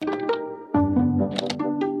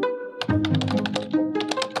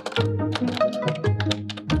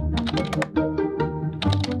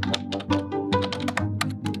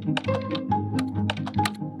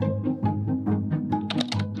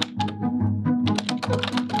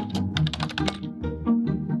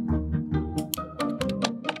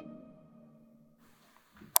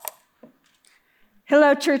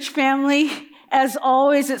Hello, church family. As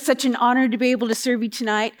always, it's such an honor to be able to serve you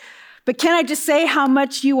tonight. But can I just say how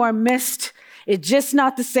much you are missed? It's just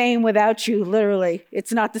not the same without you, literally.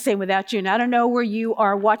 It's not the same without you. And I don't know where you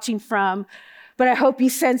are watching from, but I hope you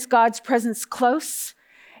sense God's presence close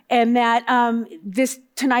and that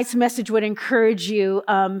tonight's message would encourage you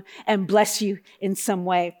and bless you in some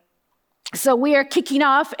way. So we are kicking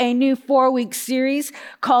off a new 4-week series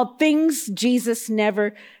called Things Jesus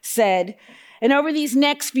Never Said. And over these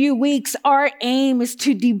next few weeks, our aim is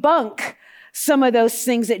to debunk some of those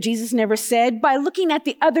things that Jesus never said by looking at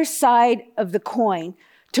the other side of the coin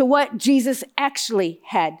to what Jesus actually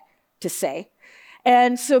had to say.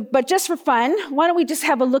 And so, but just for fun, why don't we just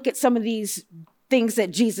have a look at some of these things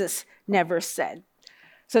that Jesus never said.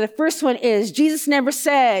 So the first one is, Jesus never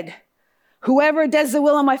said, whoever does the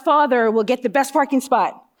will of my Father will get the best parking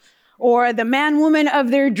spot, or the man, woman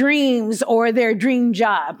of their dreams, or their dream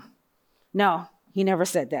job. No, he never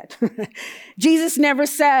said that. Jesus never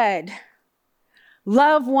said,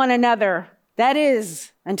 love one another. That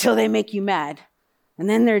is, until they make you mad, and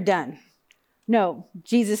then they're done. No,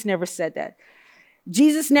 Jesus never said that.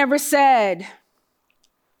 Jesus never said,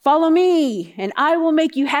 follow me, and I will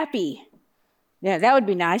make you happy. Yeah, that would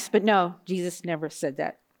be nice, but no, Jesus never said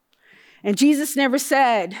that. And Jesus never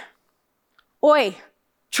said, oi,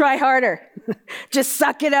 try harder. Just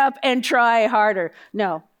suck it up and try harder.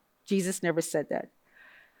 No, Jesus never said that.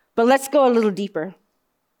 But let's go a little deeper.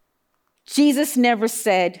 Jesus never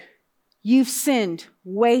said, you've sinned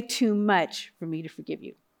way too much for me to forgive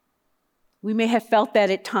you. We may have felt that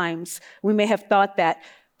at times. We may have thought that,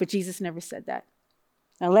 but Jesus never said that.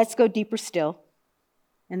 Now let's go deeper still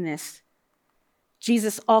in this.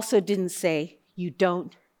 Jesus also didn't say, you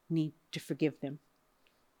don't need to forgive them.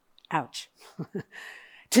 Ouch.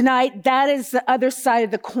 Tonight, that is the other side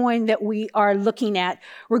of the coin that we are looking at.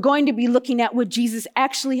 We're going to be looking at what Jesus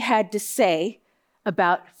actually had to say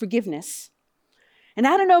about forgiveness. And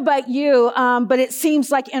I don't know about you, but it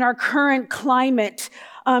seems like in our current climate,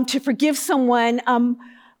 to forgive someone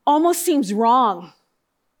almost seems wrong.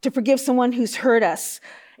 To forgive someone who's hurt us.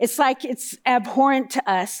 It's like it's abhorrent to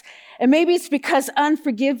us. And maybe it's because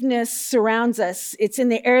unforgiveness surrounds us. It's in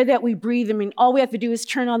the air that we breathe. I mean, all we have to do is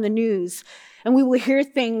turn on the news and we will hear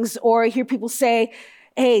things or hear people say,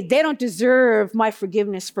 hey, they don't deserve my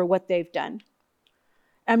forgiveness for what they've done.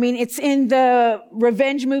 I mean, it's in the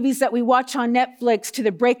revenge movies that we watch on Netflix to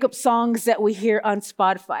the breakup songs that we hear on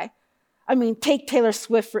Spotify. I mean, take Taylor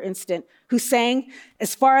Swift, for instance, who sang,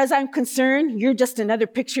 as far as I'm concerned, you're just another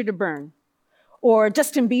picture to burn. Or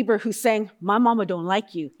Justin Bieber, who sang, my mama don't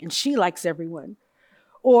like you, and she likes everyone.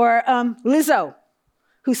 Or Lizzo,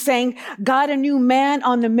 who sang, got a new man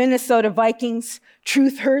on the Minnesota Vikings.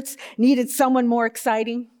 Truth hurts, needed someone more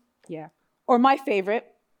exciting. Yeah. Or my favorite,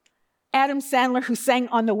 Adam Sandler, who sang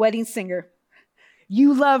on The Wedding Singer.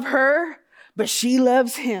 You love her, but she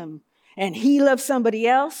loves him. And he loves somebody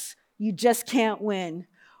else. You just can't win.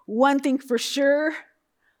 One thing for sure,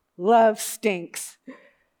 love stinks.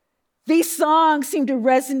 These songs seem to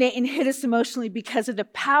resonate and hit us emotionally because of the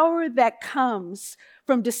power that comes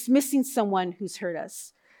from dismissing someone who's hurt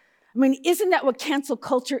us. I mean, isn't that what cancel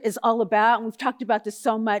culture is all about? And we've talked about this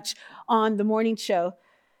so much on the morning show.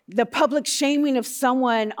 The public shaming of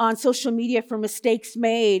someone on social media for mistakes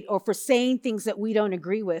made or for saying things that we don't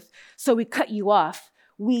agree with. So we cut you off.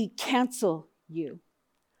 We cancel you.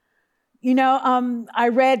 You know, I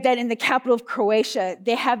read that in the capital of Croatia,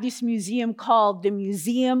 they have this museum called the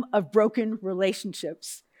Museum of Broken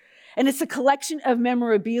Relationships. And it's a collection of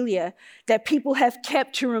memorabilia that people have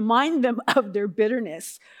kept to remind them of their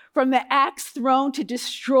bitterness. From the axe thrown to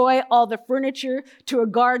destroy all the furniture to a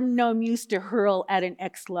garden gnome used to hurl at an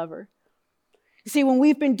ex-lover. You see, when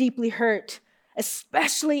we've been deeply hurt,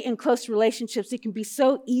 especially in close relationships, it can be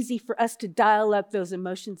so easy for us to dial up those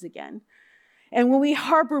emotions again. And when we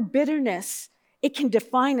harbor bitterness, it can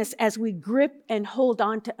define us as we grip and hold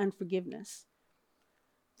on to unforgiveness.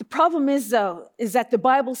 The problem is, though, is that the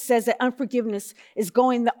Bible says that unforgiveness is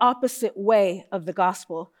going the opposite way of the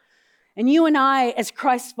gospel. And you and I, as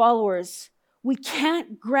Christ followers, we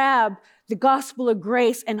can't grab the gospel of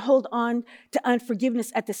grace and hold on to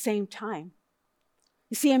unforgiveness at the same time.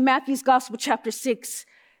 You see, in Matthew's Gospel, chapter 6,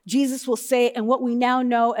 Jesus will say, and what we now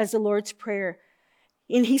know as the Lord's Prayer,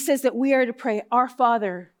 and he says that we are to pray, our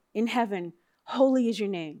Father in heaven, holy is your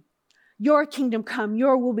name. Your kingdom come,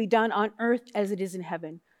 your will be done on earth as it is in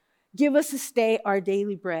heaven. Give us this day our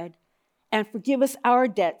daily bread, and forgive us our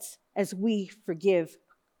debts as we forgive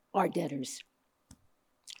our debtors.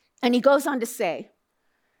 And he goes on to say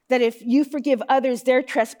that if you forgive others their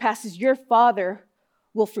trespasses, your Father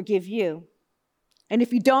will forgive you. And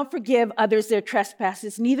if you don't forgive others their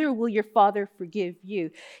trespasses, neither will your Father forgive you.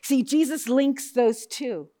 See, Jesus links those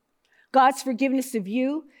two. God's forgiveness of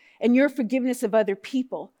you and your forgiveness of other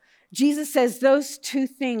people. Jesus says those two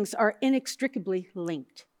things are inextricably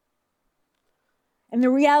linked. And the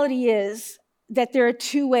reality is that there are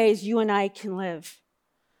two ways you and I can live.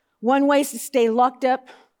 One way is to stay locked up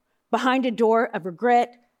behind a door of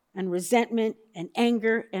regret and resentment and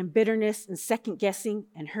anger and bitterness and second guessing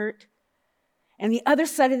and hurt. And the other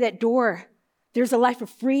side of that door, there's a life of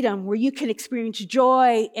freedom where you can experience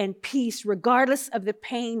joy and peace regardless of the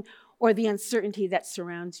pain or the uncertainty that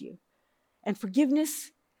surrounds you. And forgiveness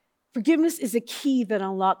is a key that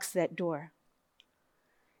unlocks that door.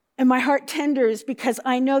 And my heart tenders because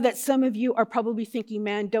I know that some of you are probably thinking,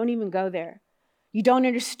 man, don't even go there. You don't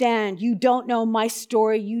understand. You don't know my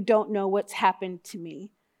story. You don't know what's happened to me.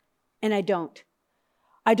 And I don't.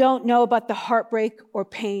 I don't know about the heartbreak or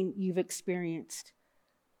pain you've experienced.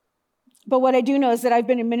 But what I do know is that I've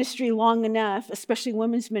been in ministry long enough, especially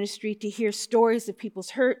women's ministry, to hear stories of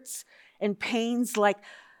people's hurts and pains, like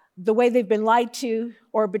the way they've been lied to,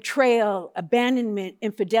 or betrayal, abandonment,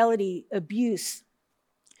 infidelity, abuse,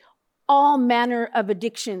 all manner of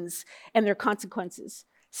addictions and their consequences,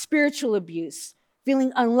 spiritual abuse,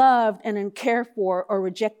 feeling unloved and uncared for or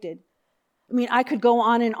rejected. I mean, I could go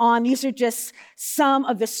on and on. These are just some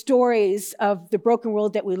of the stories of the broken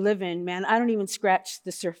world that we live in, man. I don't even scratch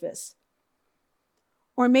the surface.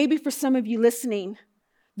 Or maybe for some of you listening,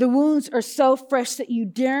 the wounds are so fresh that you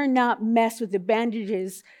dare not mess with the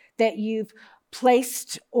bandages that you've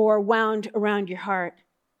placed or wound around your heart.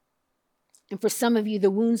 And for some of you,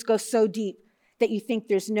 the wounds go so deep that you think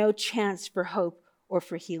there's no chance for hope or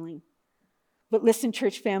for healing. But listen,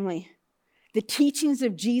 church family, the teachings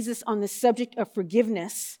of Jesus on the subject of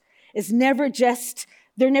forgiveness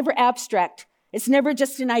they're never abstract. It's never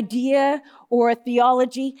just an idea or a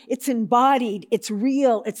theology. It's embodied, it's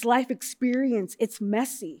real, it's life experience, it's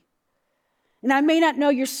messy. And I may not know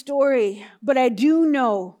your story, but I do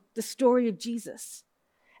know the story of Jesus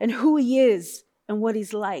and who he is and what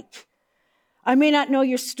he's like. I may not know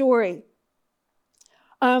your story,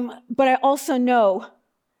 but I also know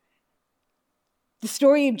the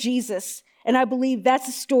story of Jesus, and I believe that's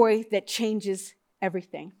a story that changes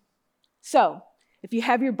everything. So, if you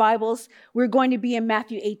have your Bibles, we're going to be in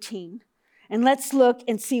Matthew 18. And let's look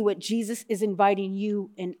and see what Jesus is inviting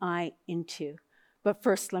you and I into. But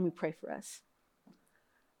first, let me pray for us.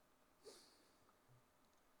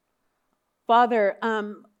 Father,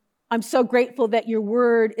 I'm so grateful that your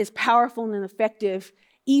word is powerful and effective,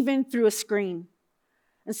 even through a screen.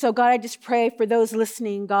 And so, God, I just pray for those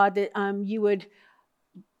listening, God, that you would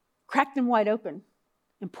crack them wide open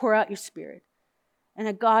and pour out your spirit.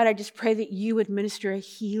 And God, I just pray that you would minister a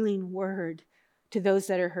healing word to those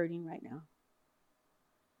that are hurting right now.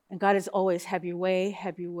 And God, as always, have your way,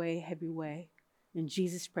 have your way, have your way. In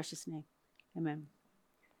Jesus' precious name, amen.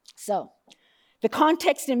 So, the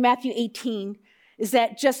context in Matthew 18 is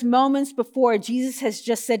that just moments before, Jesus has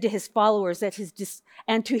just said to his followers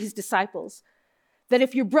and to his disciples that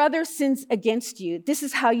if your brother sins against you, this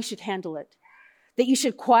is how you should handle it. That you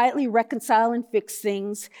should quietly reconcile and fix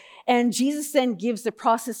things. And Jesus then gives the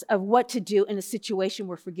process of what to do in a situation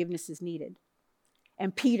where forgiveness is needed.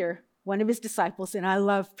 And Peter, one of his disciples, and I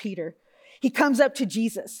love Peter, he comes up to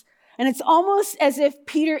Jesus. And it's almost as if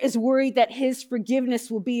Peter is worried that his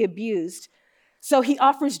forgiveness will be abused. So he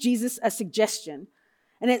offers Jesus a suggestion.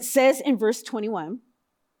 And it says in verse 21,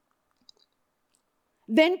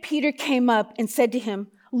 "Then Peter came up and said to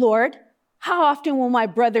him, 'Lord, how often will my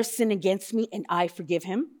brother sin against me and I forgive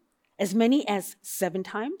him? As many as 7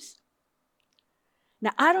 times?'"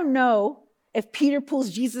 Now, I don't know if Peter pulls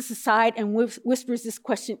Jesus aside and whispers this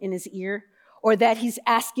question in his ear, or that he's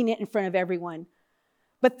asking it in front of everyone.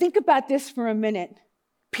 But think about this for a minute.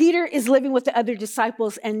 Peter is living with the other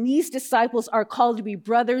disciples, and these disciples are called to be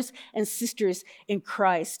brothers and sisters in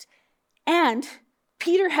Christ. And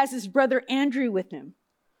Peter has his brother Andrew with him.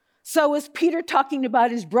 So is Peter talking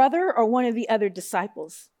about his brother or one of the other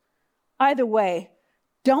disciples? Either way,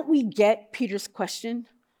 don't we get Peter's question?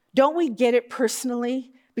 Don't we get it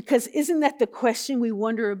personally? Because isn't that the question we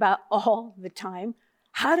wonder about all the time?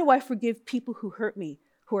 How do I forgive people who hurt me,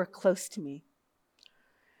 who are close to me?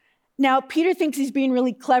 Now, Peter thinks he's being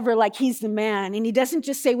really clever, like he's the man. And he doesn't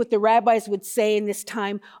just say what the rabbis would say in this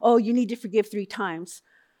time, oh, you need to forgive 3 times.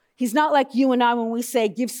 He's not like you and I when we say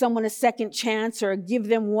give someone a second chance or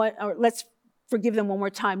let's forgive them one more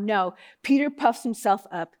time. No, Peter puffs himself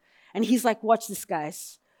up and he's like, watch this,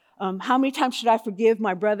 guys. How many times should I forgive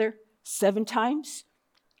my brother? 7 times?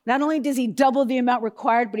 Not only does he double the amount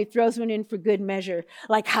required, but he throws one in for good measure.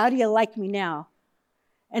 Like, how do you like me now?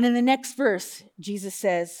 And in the next verse, Jesus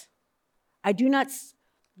says, let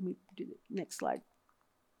me do the next slide.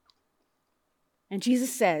 And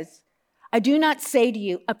Jesus says, I do not say to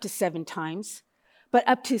you up to 7 times, but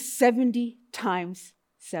up to 70 times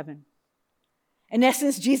 7. In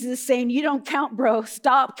essence, Jesus is saying, you don't count, bro.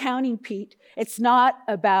 Stop counting, Pete. It's not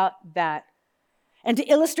about that. And to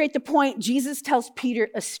illustrate the point, Jesus tells Peter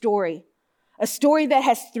a story that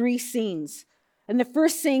has 3 scenes. And the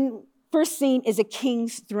first scene is a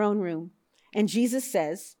king's throne room. And Jesus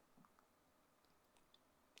says,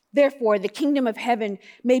 therefore, the kingdom of heaven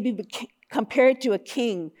may be compared to a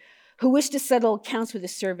king who wished to settle accounts with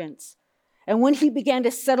his servants. And when he began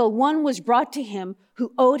to settle, one was brought to him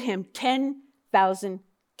who owed him 10,000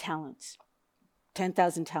 talents.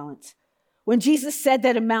 10,000 talents. When Jesus said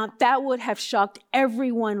that amount, that would have shocked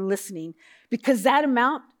everyone listening, because that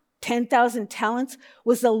amount, 10,000 talents,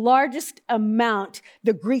 was the largest amount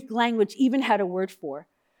the Greek language even had a word for.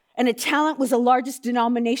 And a talent was the largest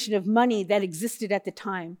denomination of money that existed at the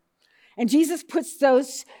time. And Jesus puts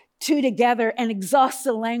those 2 together and exhausts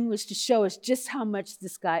the language to show us just how much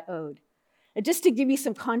this guy owed. And just to give you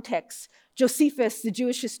some context, Josephus, the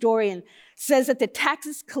Jewish historian, says that the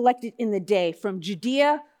taxes collected in the day from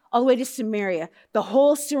Judea all the way to Samaria, the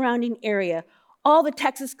whole surrounding area, all the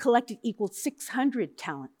taxes collected equaled 600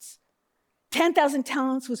 talents. 10,000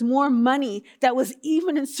 talents was more money that was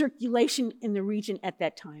even in circulation in the region at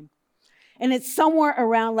that time. And it's somewhere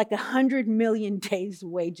around like 100 million days'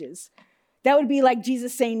 wages. That would be like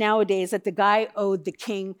Jesus saying nowadays that the guy owed the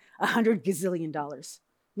king $100 gazillion. And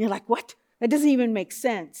you're like, what? That doesn't even make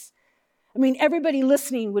sense. I mean, everybody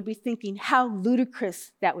listening would be thinking how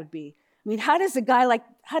ludicrous that would be. I mean, how does a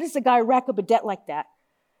guy rack up a debt like that?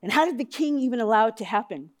 And how did the king even allow it to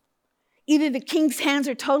happen? Either the king's hands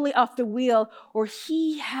are totally off the wheel, or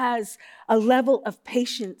he has a level of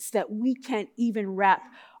patience that we can't even wrap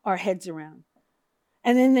our heads around.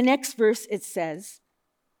 And then the next verse, it says,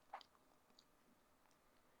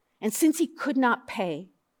 and since he could not pay,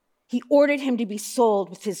 he ordered him to be sold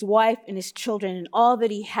with his wife and his children and all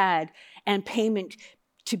that he had, and payment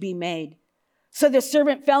to be made. So the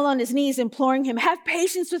servant fell on his knees, imploring him, have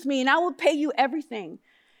patience with me and I will pay you everything.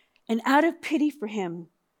 And out of pity for him,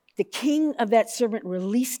 the king of that servant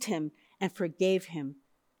released him and forgave him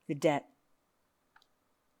the debt.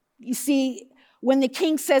 You see, when the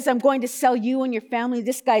king says, I'm going to sell you and your family,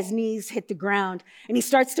 this guy's knees hit the ground. And he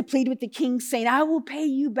starts to plead with the king, saying, I will pay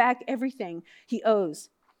you back everything he owes,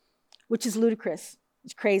 which is ludicrous.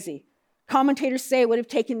 It's crazy. Commentators say it would have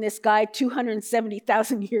taken this guy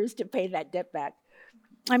 270,000 years to pay that debt back.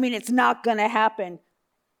 I mean, it's not going to happen.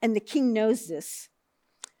 And the king knows this.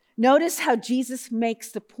 Notice how Jesus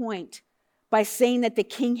makes the point by saying that the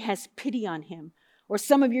king has pity on him. Or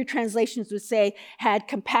some of your translations would say had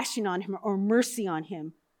compassion on him or mercy on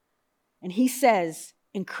him. And he says,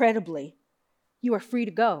 incredibly, you are free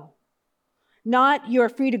to go. Not you are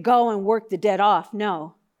free to go and work the debt off.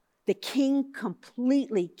 No, the king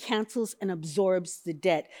completely cancels and absorbs the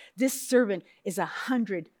debt. This servant is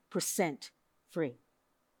 100% free.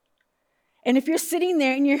 And if you're sitting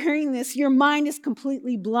there and you're hearing this, your mind is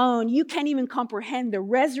completely blown. You can't even comprehend the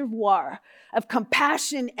reservoir of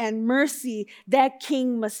compassion and mercy that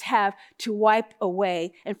king must have to wipe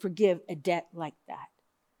away and forgive a debt like that.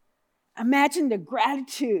 Imagine the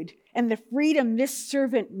gratitude and the freedom this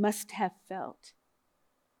servant must have felt.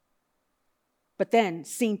 But then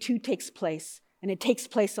scene 2 takes place, and it takes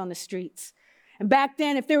place on the streets. And back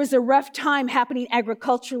then, if there was a rough time happening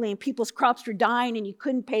agriculturally and people's crops were dying and you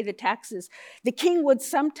couldn't pay the taxes, the king would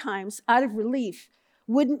sometimes, out of relief,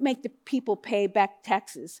 wouldn't make the people pay back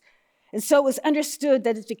taxes. And so it was understood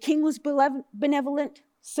that if the king was benevolent,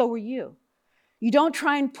 so were you. You don't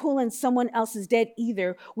try and pull in someone else's debt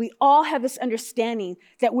either. We all have this understanding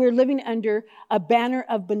that we're living under a banner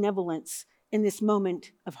of benevolence in this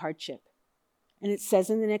moment of hardship. And it says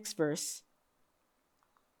in the next verse,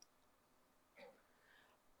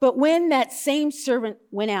 but when that same servant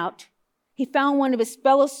went out, he found one of his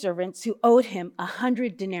fellow servants who owed him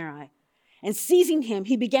 100 denarii. And seizing him,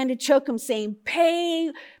 he began to choke him, saying,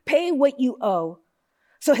 pay what you owe.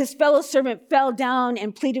 So his fellow servant fell down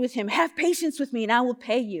and pleaded with him, have patience with me and I will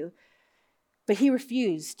pay you. But he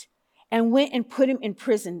refused and went and put him in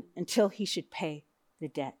prison until he should pay the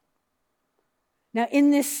debt. Now in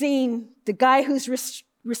this scene, the guy who's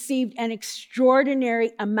received an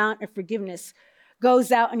extraordinary amount of forgiveness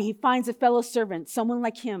goes out and he finds a fellow servant, someone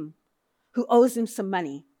like him, who owes him some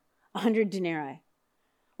money, 100 denarii,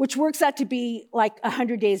 which works out to be like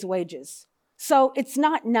 100 days' wages. So it's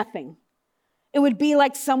not nothing. It would be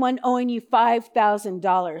like someone owing you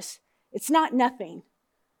 $5,000. It's not nothing.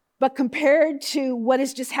 But compared to what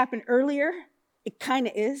has just happened earlier, it kind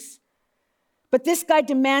of is. But this guy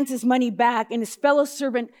demands his money back, and his fellow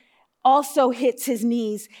servant also hits his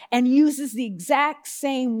knees and uses the exact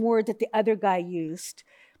same word that the other guy used.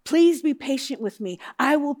 Please be patient with me.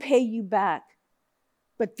 I will pay you back.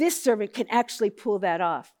 But this servant can actually pull that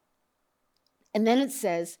off. And then it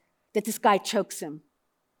says that this guy chokes him.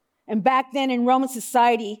 And back then in Roman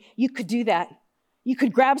society, you could do that. You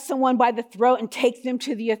could grab someone by the throat and take them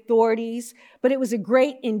to the authorities, but it was a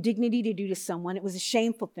great indignity to do to someone. It was a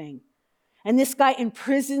shameful thing. And this guy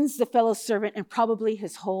imprisons the fellow servant and probably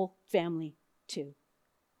his whole family too.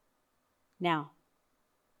 Now,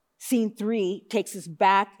 scene 3 takes us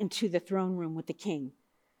back into the throne room with the king.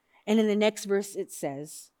 And in the next verse it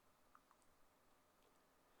says,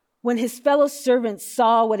 when his fellow servants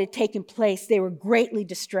saw what had taken place, they were greatly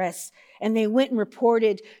distressed, and they went and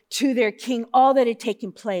reported to their king all that had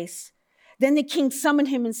taken place. Then the king summoned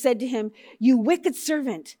him and said to him, "You wicked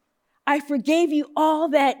servant, I forgave you all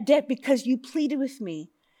that debt because you pleaded with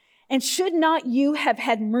me. And should not you have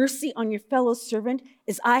had mercy on your fellow servant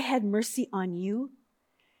as I had mercy on you?"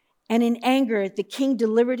 And in anger, the king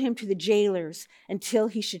delivered him to the jailers until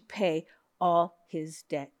he should pay all his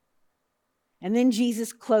debt. And then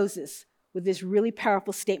Jesus closes with this really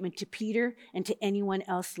powerful statement to Peter and to anyone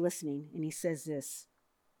else listening. And he says this,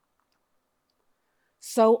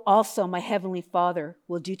 "So also my heavenly Father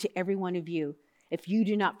will do to every one of you if you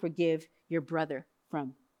do not forgive your brother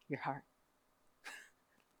from your heart."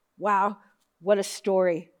 Wow, what a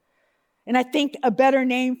story. And I think a better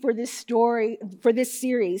name for this story, for this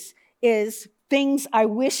series, is Things I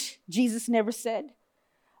Wish Jesus Never Said.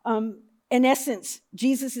 In essence,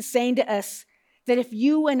 Jesus is saying to us that if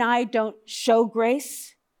you and I don't show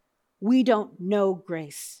grace, we don't know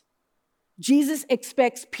grace. Jesus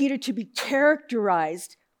expects Peter to be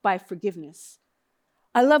characterized by forgiveness.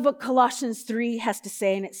 I love what Colossians 3 has to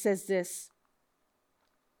say, and it says this: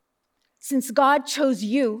 "Since God chose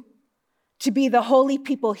you to be the holy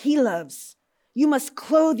people he loves, you must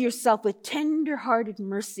clothe yourself with tender-hearted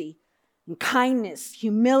mercy and kindness,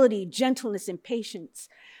 humility, gentleness, and patience.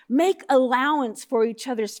 Make allowance for each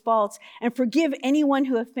other's faults and forgive anyone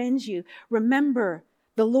who offends you. Remember,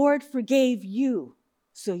 the Lord forgave you,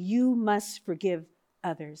 so you must forgive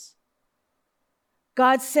others."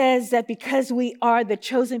 God says that because we are the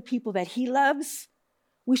chosen people that he loves,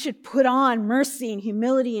 we should put on mercy and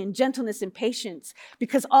humility and gentleness and patience,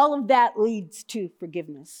 because all of that leads to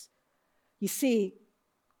forgiveness. You see,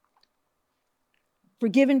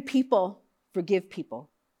 forgiven people forgive people.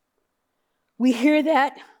 We hear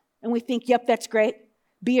that and we think, yep, that's great.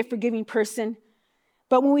 Be a forgiving person.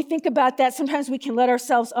 But when we think about that, sometimes we can let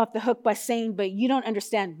ourselves off the hook by saying, but you don't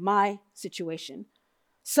understand my situation.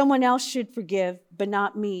 Someone else should forgive, but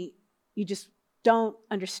not me. You just don't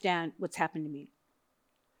understand what's happened to me.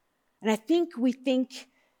 And I think we think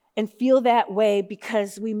and feel that way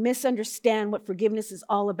because we misunderstand what forgiveness is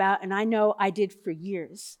all about. And I know I did for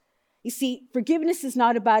years. You see, forgiveness is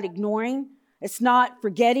not about ignoring. It's not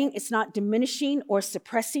forgetting. It's not diminishing or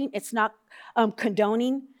suppressing. It's not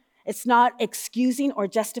condoning. It's not excusing or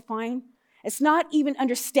justifying. It's not even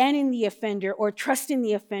understanding the offender or trusting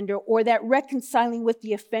the offender or that reconciling with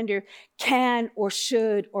the offender can or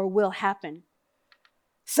should or will happen.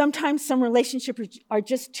 Sometimes some relationships are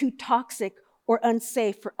just too toxic or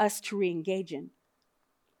unsafe for us to re-engage in.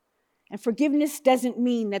 And forgiveness doesn't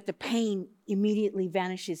mean that the pain immediately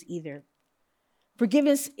vanishes either.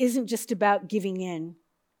 Forgiveness isn't just about giving in.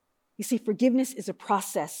 You see, forgiveness is a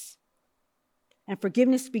process. And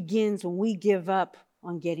forgiveness begins when we give up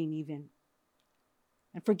on getting even.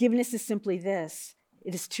 And forgiveness is simply this: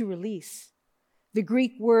 it is to release. The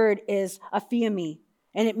Greek word is aphiemi,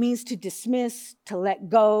 and it means to dismiss, to let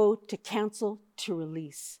go, to cancel, to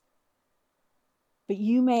release. But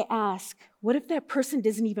you may ask, what if that person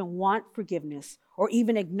doesn't even want forgiveness or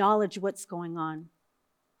even acknowledge what's going on?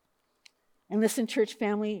 And listen, church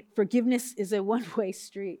family, forgiveness is a one-way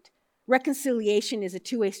street. Reconciliation is a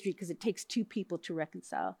two-way street because it takes two people to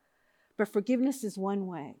reconcile. But forgiveness is one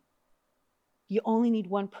way. You only need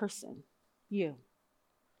one person, you.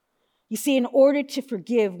 You see, in order to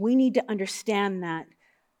forgive, we need to understand that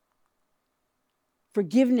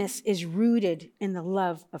forgiveness is rooted in the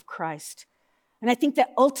love of Christ. And I think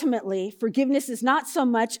that ultimately, forgiveness is not so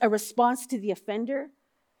much a response to the offender,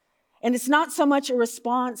 and it's not so much a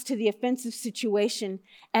response to the offensive situation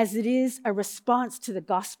as it is a response to the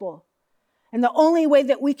gospel. And the only way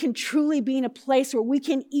that we can truly be in a place where we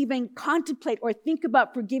can even contemplate or think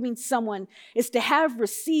about forgiving someone is to have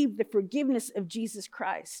received the forgiveness of Jesus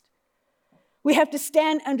Christ. We have to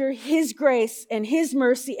stand under his grace and his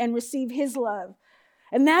mercy and receive his love.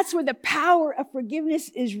 And that's where the power of forgiveness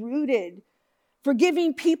is rooted.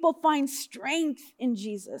 Forgiving people find strength in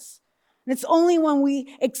Jesus. And it's only when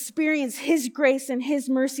we experience his grace and his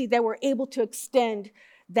mercy that we're able to extend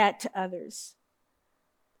that to others.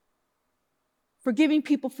 Forgiving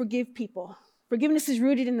people forgive people. Forgiveness is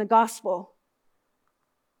rooted in the gospel.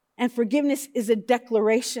 And forgiveness is a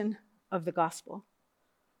declaration of the gospel.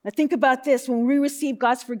 Now think about this. When we receive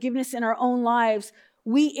God's forgiveness in our own lives,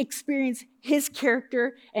 we experience his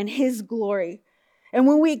character and his glory. And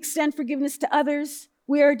when we extend forgiveness to others,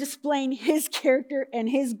 we are displaying his character and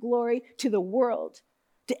his glory to the world.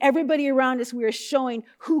 To everybody around us, we are showing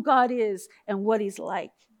who God is and what he's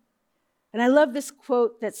like. And I love this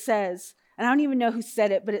quote that says, and I don't even know who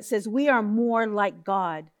said it, but it says, we are more like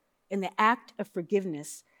God in the act of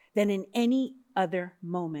forgiveness than in any other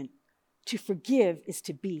moment. To forgive is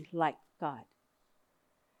to be like God.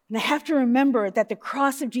 And I have to remember that the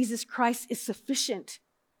cross of Jesus Christ is sufficient,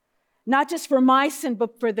 not just for my sin,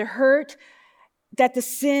 but for the hurt that the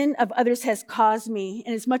sin of others has caused me.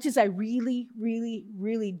 And as much as I really, really,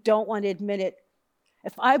 really don't want to admit it,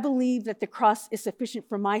 if I believe that the cross is sufficient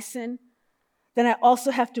for my sin, then I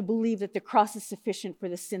also have to believe that the cross is sufficient for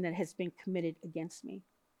the sin that has been committed against me.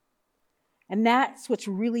 And that's what's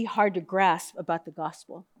really hard to grasp about the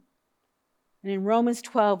gospel. And in Romans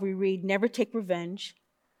 12, we read, never take revenge.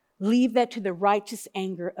 Leave that to the righteous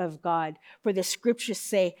anger of God. For the scriptures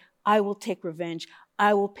say, I will take revenge.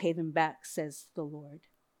 I will pay them back, says the Lord.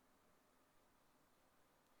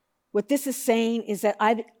 What this is saying is that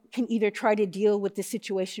I can either try to deal with the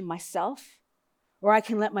situation myself, or I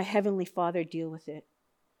can let my heavenly Father deal with it.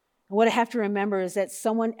 And what I have to remember is that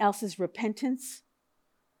someone else's repentance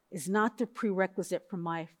is not the prerequisite for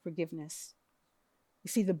my forgiveness. You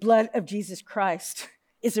see, the blood of Jesus Christ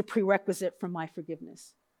is a prerequisite for my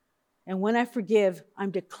forgiveness. And when I forgive, I'm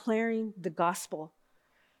declaring the gospel.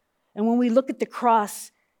 And when we look at the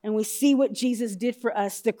cross and we see what Jesus did for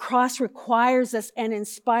us, the cross requires us and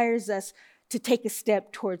inspires us to take a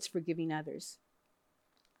step towards forgiving others.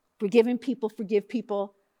 Forgiving people forgive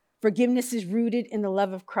people. Forgiveness is rooted in the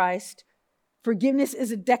love of Christ. Forgiveness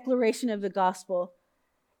is a declaration of the gospel.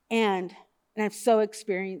 And I've so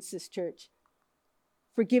experienced this, church,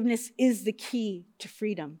 forgiveness is the key to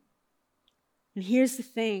freedom. And here's the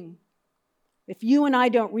thing. If you and I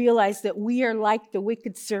don't realize that we are like the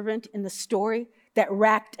wicked servant in the story that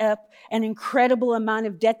racked up an incredible amount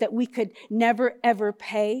of debt that we could never, ever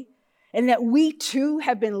pay, and that we too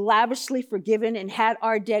have been lavishly forgiven and had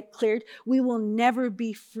our debt cleared, we will never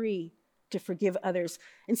be free to forgive others.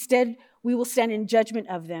 Instead, we will stand in judgment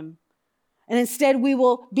of them. And instead, we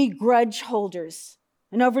will be grudge holders.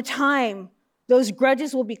 And over time, those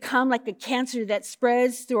grudges will become like a cancer that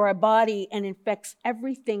spreads through our body and infects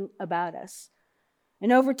everything about us.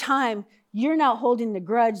 And over time, you're not holding the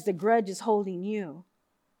grudge is holding you.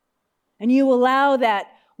 And you allow that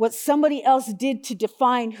what somebody else did to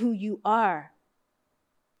define who you are.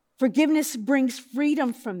 Forgiveness brings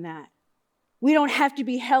freedom from that. We don't have to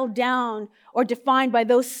be held down or defined by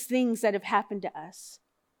those things that have happened to us.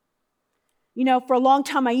 You know, for a long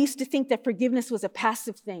time, I used to think that forgiveness was a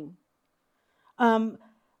passive thing.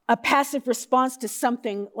 A passive response to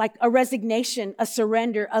something like a resignation, a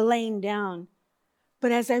surrender, a laying down.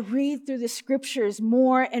 But as I read through the scriptures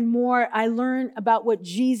more and more, I learn about what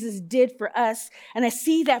Jesus did for us. And I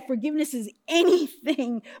see that forgiveness is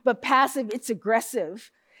anything but passive. It's aggressive.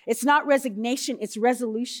 It's not resignation, it's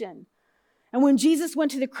resolution. And when Jesus went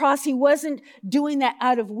to the cross, he wasn't doing that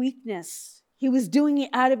out of weakness. He was doing it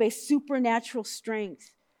out of a supernatural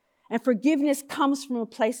strength. And forgiveness comes from a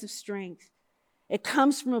place of strength. It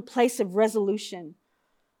comes from a place of resolution.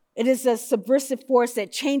 It is a subversive force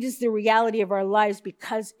that changes the reality of our lives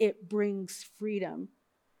because it brings freedom.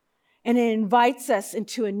 And it invites us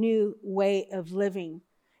into a new way of living.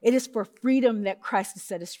 It is for freedom that Christ has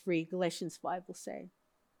set us free, Galatians 5 will say.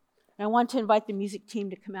 And I want to invite the music team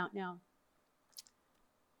to come out now.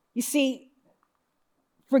 You see,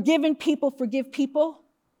 forgiving people forgive people,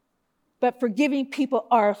 but forgiving people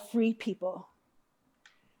are free people.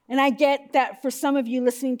 And I get that for some of you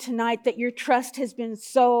listening tonight, that your trust has been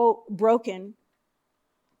so broken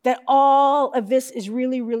that all of this is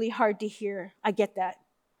really, really hard to hear. I get that.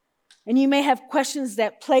 And you may have questions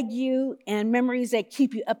that plague you and memories that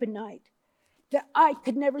keep you up at night that I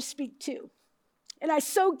could never speak to. And I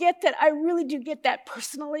so get that. I really do get that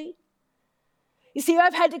personally. You see,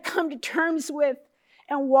 I've had to come to terms with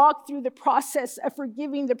and walk through the process of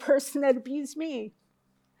forgiving the person that abused me.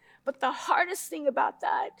 But the hardest thing about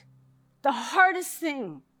that, the hardest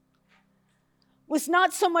thing was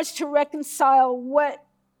not so much to reconcile what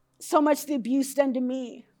so much the abuse done to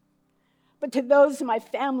me, but to those in my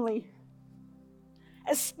family,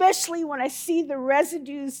 especially when I see the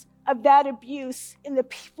residues of that abuse in the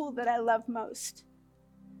people that I love most.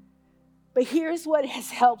 But here's what has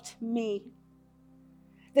helped me.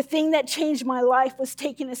 The thing that changed my life was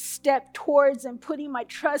taking a step towards and putting my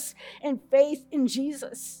trust and faith in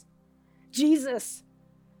Jesus. Jesus,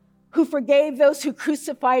 who forgave those who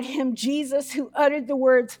crucified him. Jesus, who uttered the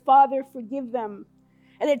words, "Father, forgive them."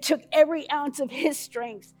 And it took every ounce of his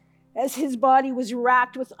strength as his body was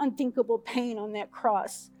racked with unthinkable pain on that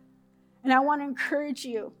cross. And I want to encourage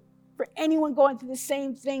you, for anyone going through the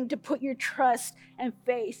same thing, to put your trust and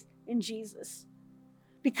faith in Jesus.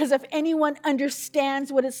 Because if anyone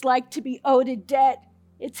understands what it's like to be owed a debt,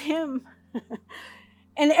 it's him.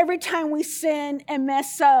 And every time we sin and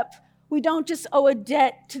mess up, we don't just owe a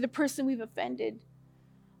debt to the person we've offended.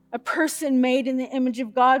 A person made in the image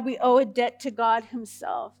of God, we owe a debt to God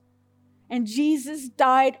himself. And Jesus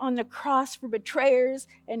died on the cross for betrayers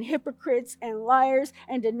and hypocrites and liars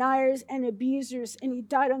and deniers and abusers. And he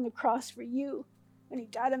died on the cross for you. And he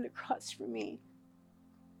died on the cross for me.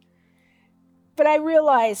 But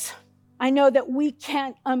I know that we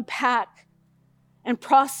can't unpack and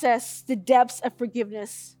process the depths of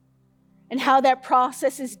forgiveness and how that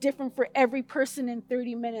process is different for every person in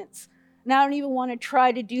 30 minutes. And I don't even want to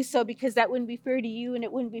try to do so because that wouldn't be fair to you and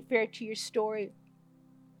it wouldn't be fair to your story.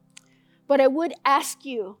 But I would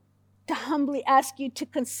humbly ask you to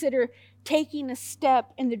consider taking a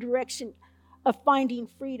step in the direction of finding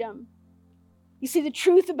freedom. You see, the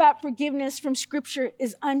truth about forgiveness from Scripture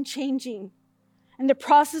is unchanging. And the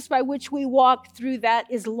process by which we walk through that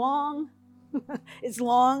is long,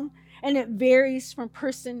 and it varies from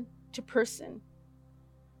person to person.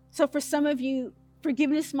 So for some of you,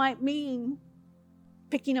 forgiveness might mean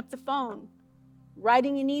picking up the phone,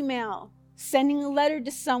 writing an email, sending a letter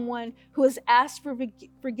to someone who has asked for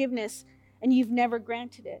forgiveness and you've never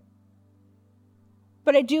granted it.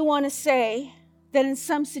 But I do want to say that in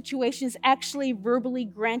some situations, actually verbally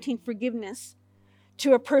granting forgiveness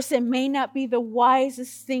to a person may not be the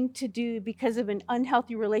wisest thing to do because of an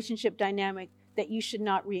unhealthy relationship dynamic that you should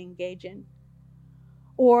not re-engage in.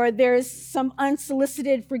 Or there's some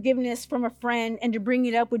unsolicited forgiveness from a friend, and to bring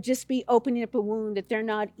it up would just be opening up a wound that they're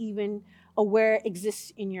not even aware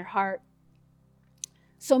exists in your heart.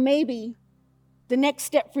 So maybe the next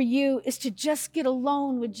step for you is to just get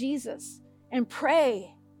alone with Jesus and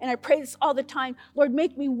pray. And I pray this all the time. Lord,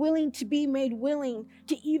 make me willing to be made willing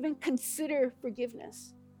to even consider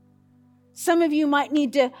forgiveness. Some of you might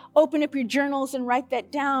need to open up your journals and write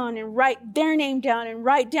that down and write their name down and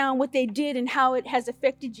write down what they did and how it has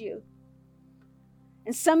affected you.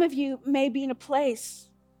 And some of you may be in a place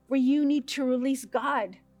where you need to release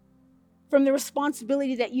God from the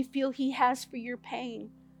responsibility that you feel he has for your pain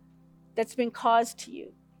that's been caused to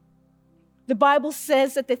you. The Bible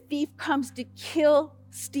says that the thief comes to kill,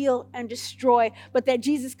 steal, and destroy, but that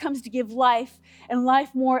Jesus comes to give life and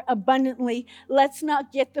life more abundantly. Let's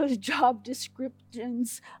not get those job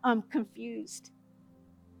descriptions confused.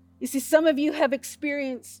 You see, some of you have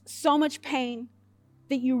experienced so much pain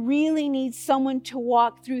that you really need someone to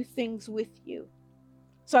walk through things with you.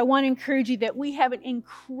 So I want to encourage you that we have an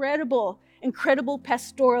incredible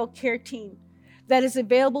pastoral care team that is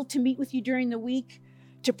available to meet with you during the week,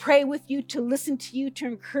 to pray with you, to listen to you, to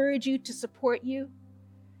encourage you, to support you.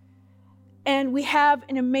 And we have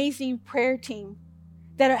an amazing prayer team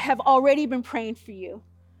that have already been praying for you.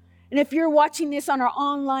 And if you're watching this on our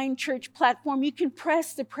online church platform, you can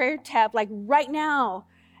press the prayer tab like right now,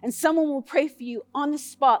 and someone will pray for you on the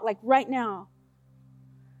spot like right now.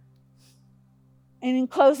 And in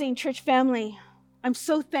closing, church family, I'm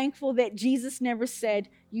so thankful that Jesus never said,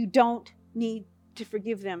 you don't need to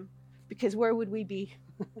forgive them, because where would we be?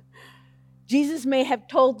 Jesus may have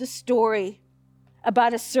told the story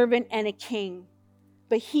about a servant and a king,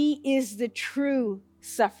 but he is the true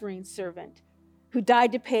suffering servant who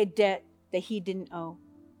died to pay a debt that he didn't owe.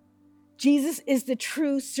 Jesus is the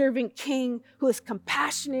true servant king who is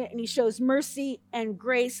compassionate, and he shows mercy and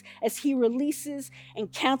grace as he releases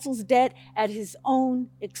and cancels debt at his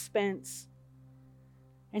own expense.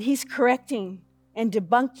 And he's correcting and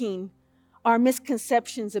debunking our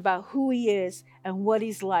misconceptions about who he is and what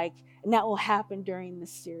he's like. And that will happen during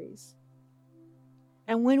this series.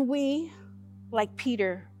 And when we, like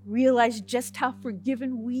Peter, realize just how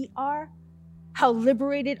forgiven we are, how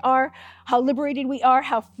liberated we are,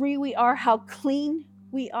 how free we are, how clean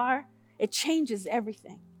we are, it changes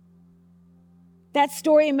everything. That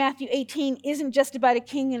story in Matthew 18 isn't just about a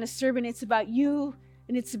king and a servant. It's about you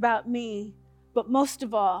and it's about me. But most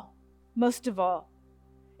of all,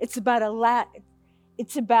 it's about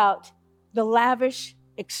the lavish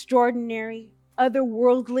extraordinary,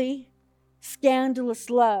 otherworldly, scandalous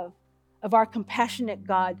love of our compassionate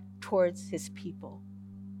God towards his people.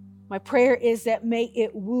 My prayer is that may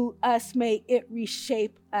it woo us, may it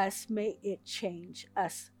reshape us, may it change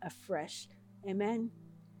us afresh. Amen.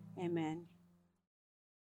 Amen.